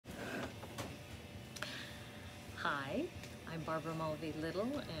Hi, I'm Barbara Little,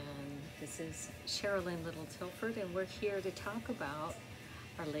 and this is Sherilyn Little Tilford, and we're here to talk about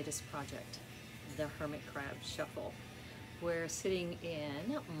our latest project, the Hermit Crab Shuffle. We're sitting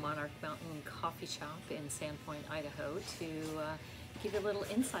in Monarch Mountain Coffee Shop in Sandpoint, Idaho, to give you a little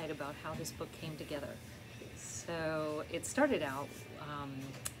insight about how this book came together. So it started out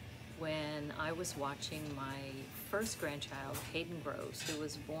when I was watching my first grandchild, Hayden Groves, who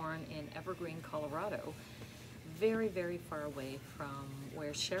was born in Evergreen, Colorado, very, very far away from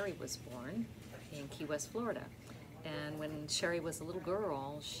where Cheri was born in Key West, Florida. And when Cheri was a little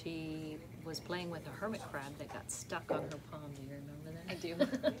girl, she was playing with a hermit crab that got stuck on her palm. Do you remember that? I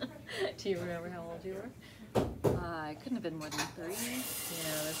do. Do you remember how old you were? I couldn't have been more than 3. Yeah,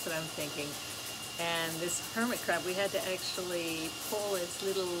 that's what I'm thinking. And this hermit crab, we had to actually pull its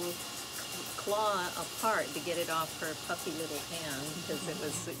little claw apart to get it off her puffy little hand, because it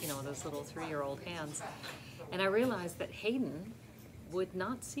was, you know, those little 3-year-old hands. And I realized that Hayden would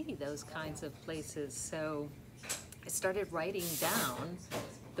not see those kinds of places, so I started writing down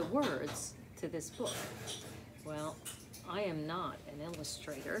the words to this book. Well, I am not an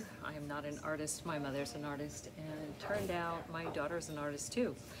illustrator. I am not an artist. My mother's an artist, and it turned out my daughter's an artist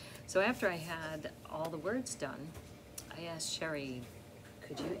too. So after I had all the words done, I asked Cheri,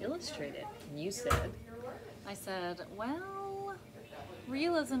 could you illustrate it? And you said? I said, well,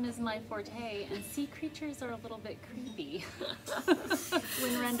 realism is my forte, and sea creatures are a little bit creepy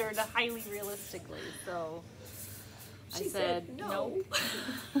when rendered highly realistically. So She said no.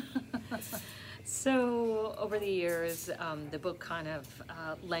 So over the years, the book kind of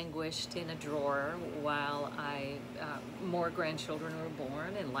languished in a drawer while more grandchildren were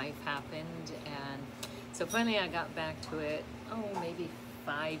born and life happened. And so finally I got back to it, maybe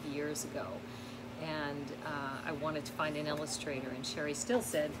 5 years ago. And I wanted to find an illustrator, and Cheri still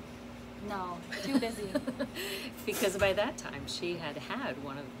said, no, too busy. Because by that time she had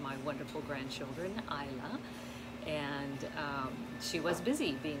one of my wonderful grandchildren, Isla, and she was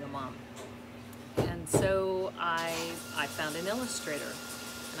busy being a mom. And so I found an illustrator,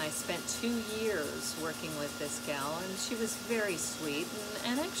 and I spent 2 years working with this gal, and she was very sweet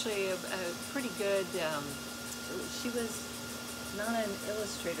and actually a pretty good, she was not an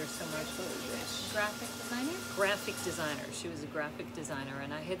illustrator so much, what was it? Graphic designer? Graphic designer. She was a graphic designer,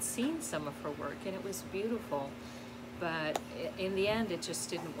 and I had seen some of her work, and it was beautiful. But in the end, it just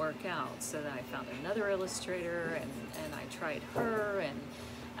didn't work out. So then I found another illustrator, and I tried her,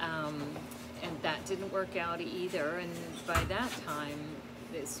 and that didn't work out either. And by that time,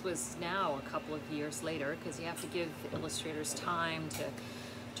 this was now a couple of years later, because you have to give illustrators time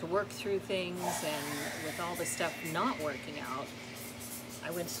to work through things, and with all the stuff not working out,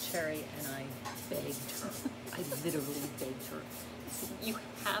 I went to Cheri and I begged her. I literally begged her. I said, you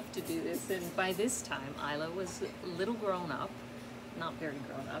have to do this. And by this time, Isla was a little grown up, not very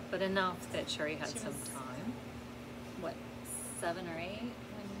grown up, but enough that Cheri had some time. What, 7 or 8 when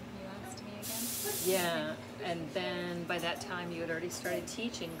you asked me again? Yeah, and then by that time you had already started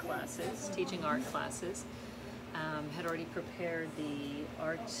teaching classes, teaching art classes. Had already prepared the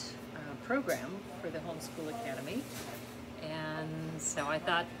art program for the Homeschool Academy, and so I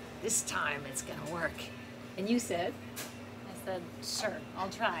thought, this time it's gonna work. And you said? I said, sure, I'll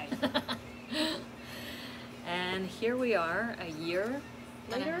try. And here we are, a year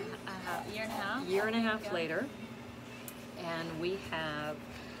later? A year and a half. Year and a half Yeah. later, and we have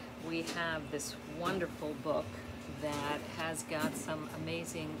this wonderful book that has got some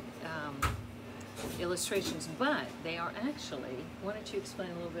amazing illustrations, but they are actually, why don't you explain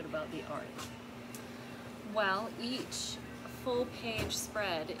a little bit about the art? Well, each full page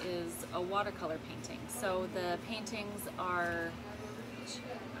spread is a watercolor painting. So the paintings are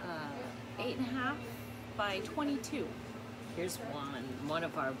 8.5 by 22. Here's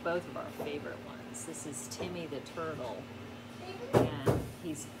both of our favorite ones. This is Timmy the Turtle, and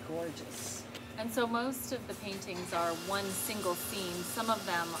he's gorgeous. And so most of the paintings are one single scene. Some of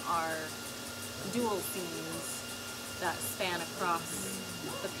them are dual scenes that span across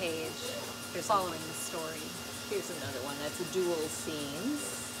the page, following the story. Here's another one that's a dual scenes.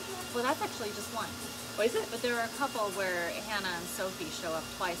 Well, that's actually just one. What is it? But there are a couple where Hannah and Sophie show up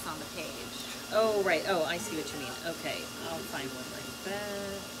twice on the page. Oh, right. Oh, I see what you mean. Okay, I'll find one like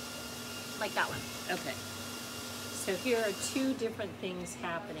that. Like that one. Okay. So here are 2 different things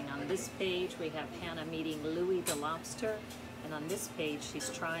happening. On this page, we have Hannah meeting Louie the lobster, and on this page, she's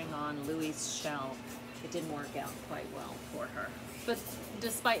trying on Louie's shell. It didn't work out quite well for her. But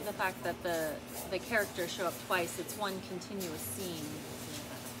despite the fact that the characters show up twice, it's one continuous scene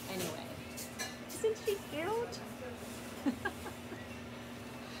anyway. Isn't she cute?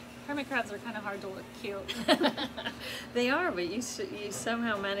 Hermit crabs are kind of hard to look cute. They are, but you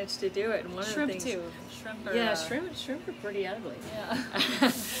somehow managed to do it. And one Shrimp of the things, too. Shrimp are, yeah, shrimp are pretty ugly.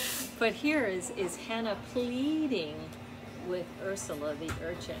 Yeah. But here is Hannah pleading with Ursula the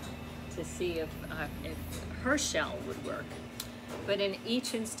urchin to see if her shell would work. But in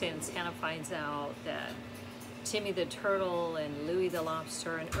each instance, Hannah finds out that Timmy the turtle and Louie the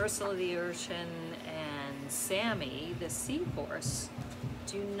lobster and Ursula the urchin and Sammy the seahorse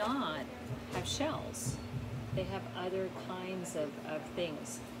do not have shells. They have other kinds of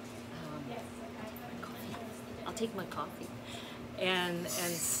things. Coffee. I'll take my coffee. And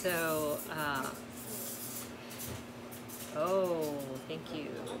so, oh, thank you.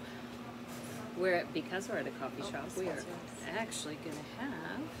 Because we're at a coffee shop, we are actually going to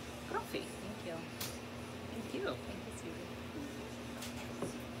have coffee. Thank you. Thank you. Thank you,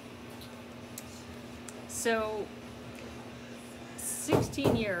 sweetie. So,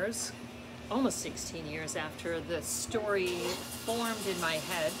 16 years, almost 16 years after the story formed in my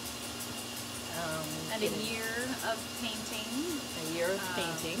head. And a year of painting. A year of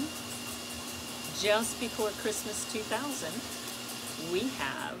painting. Just before Christmas 2000, we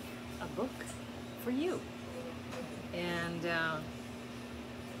have a book for you. And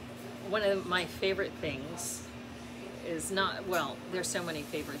one of my favorite things is not, well, there's so many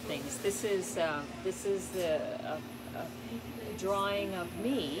favorite things. This is a drawing of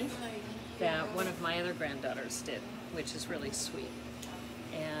me that one of my other granddaughters did, which is really sweet.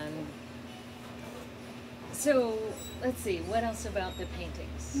 And so, let's see, what else about the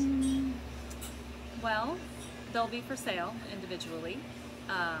paintings? Well, they'll be for sale individually.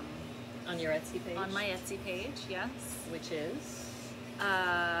 On your Etsy page? On my Etsy page, yes. Which is?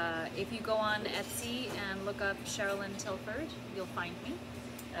 If you go on Etsy and look up Sherilyn Tilford, you'll find me.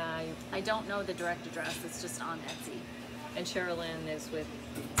 I don't know the direct address, it's just on Etsy. And Sherilyn is with?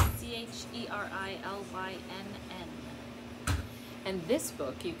 CHERILYNN. And this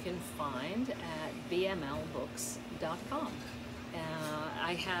book you can find at bmlbooks.com.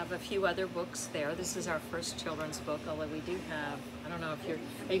 I have a few other books there. This is our first children's book, although we do have, I don't know if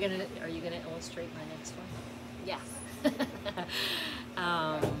are you gonna illustrate my next one? Yes.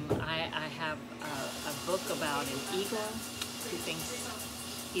 I have a book about an eagle who thinks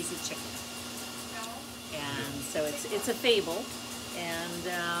he's a chicken. And so it's a fable, and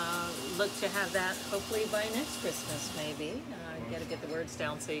look to have that hopefully by next Christmas maybe. Got to get the words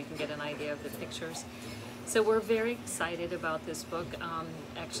down so you can get an idea of the pictures. So we're very excited about this book.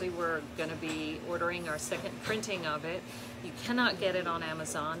 Actually, we're going to be ordering our second printing of it. You cannot get it on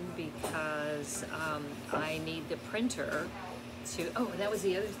Amazon because I need the printer to, oh, that was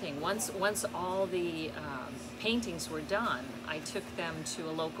the other thing. Once all the paintings were done, I took them to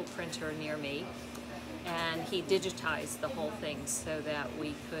a local printer near me, and he digitized the whole thing so that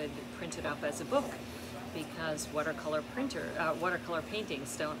we could print it up as a book, because watercolor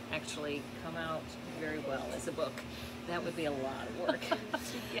paintings don't actually come out very well as a book. That would be a lot of work.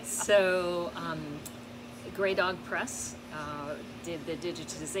 Yeah. So Grey Dog Press did the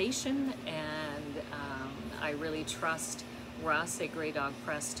digitization, and I really trust Russ at Grey Dog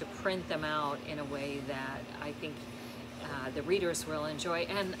Press to print them out in a way that I think the readers will enjoy.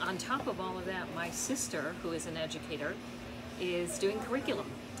 And on top of all of that, my sister, who is an educator, is doing curriculum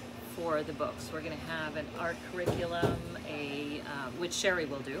for the books. We're going to have an art curriculum, which Cheri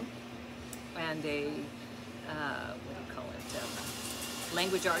will do, and a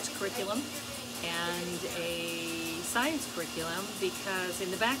language arts curriculum, and a science curriculum, because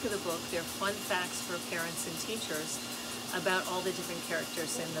in the back of the book there are fun facts for parents and teachers about all the different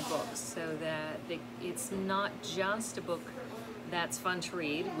characters in the book, so that it's not just a book that's fun to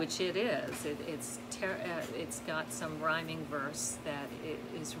read, which it is. It's got some rhyming verse that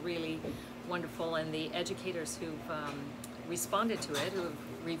is really wonderful, and the educators who've responded to it, who have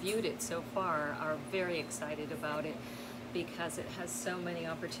reviewed it so far, are very excited about it because it has so many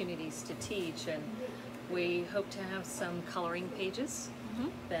opportunities to teach. And we hope to have some coloring pages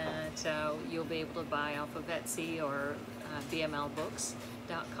that you'll be able to buy off of Etsy or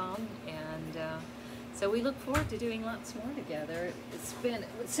bmlbooks.com, and so we look forward to doing lots more together. It's been,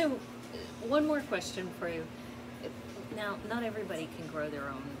 so one more question for you. Now, not everybody can grow their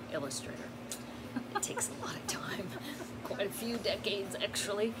own Illustrator. It takes a lot of time, quite a few decades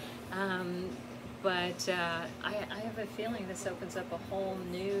actually. But I have a feeling this opens up a whole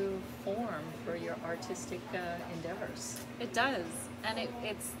new form for your artistic endeavors. It does, and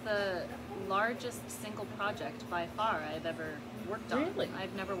it's the largest single project by far I've ever worked on. Really?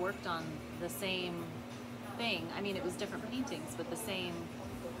 I've never worked on the same thing. I mean, it was different paintings, but the same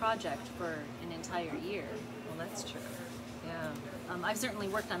project for an entire year. Well, that's true. Yeah. I've certainly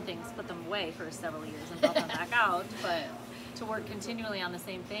worked on things, put them away for several years and brought them back out, but to work continually on the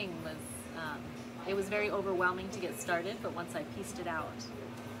same thing was, it was very overwhelming to get started, but once I pieced it out,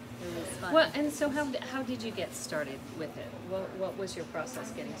 it was fun. Well, and so how did you get started with it? What was your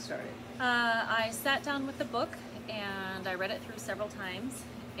process getting started? I sat down with the book and I read it through several times,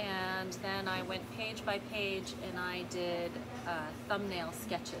 and then I went page by page and I did thumbnail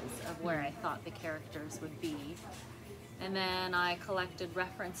sketches of where I thought the characters would be. And then I collected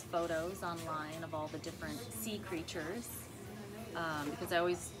reference photos online of all the different sea creatures, because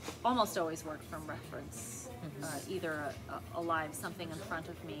I almost always work from reference, either a live something in front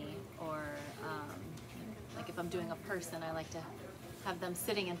of me, or like if I'm doing a person, I like to have them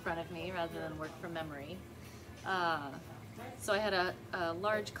sitting in front of me rather than work from memory. So I had a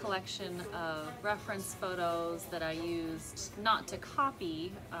large collection of reference photos that I used not to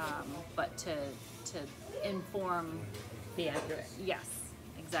copy, but to inform Be accurate. Yes,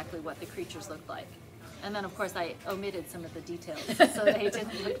 exactly what the creatures looked like. And then of course I omitted some of the details so they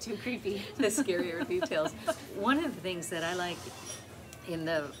didn't look too creepy. The scarier details. One of the things that I like in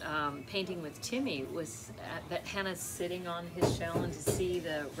the painting with Timmy was that Hannah's sitting on his shell and to see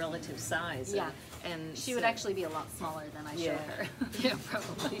the relative size. Yeah, and she would actually be a lot smaller than I showed her. Yeah,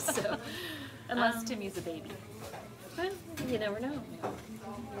 probably so. Unless Timmy's a baby. Well, you never know.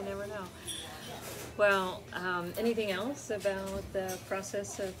 You never know. Well, anything else about the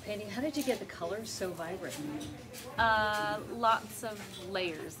process of painting? How did you get the colors so vibrant? Lots of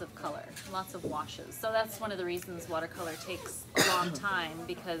layers of color, lots of washes. So that's one of the reasons watercolor takes a long time,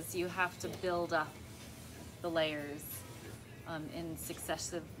 because you have to build up the layers in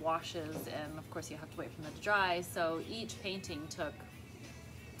successive washes, and of course you have to wait for them to dry. So each painting took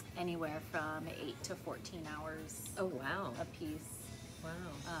anywhere from 8 to 14 hours. Oh, wow. A piece. Wow.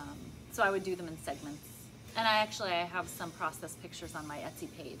 So I would do them in segments. And I have some process pictures on my Etsy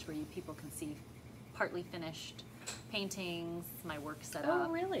page where people can see partly finished paintings, my work set up.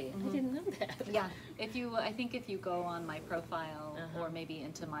 Oh, really? I didn't know that. Yeah. I think if you go on my profile or maybe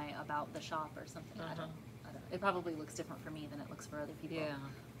into my About the Shop or something, I don't know. It probably looks different for me than it looks for other people. Yeah.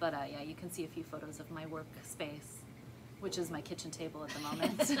 But yeah, you can see a few photos of my workspace, which is my kitchen table at the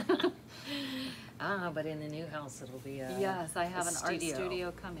moment. But in the new house it'll be a yes, I have an art studio.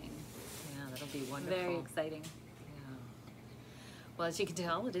 studio coming. Yeah, that'll be wonderful. Very exciting. Yeah. Well, as you can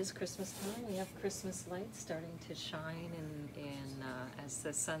tell, it is Christmas time. We have Christmas lights starting to shine as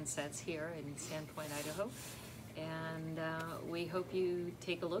the sun sets here in Sandpoint, Idaho. And we hope you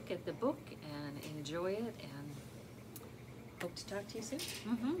take a look at the book and enjoy it, and hope to talk to you soon.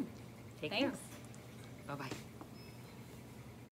 Mm-hmm. Take Thanks. care. Bye-bye.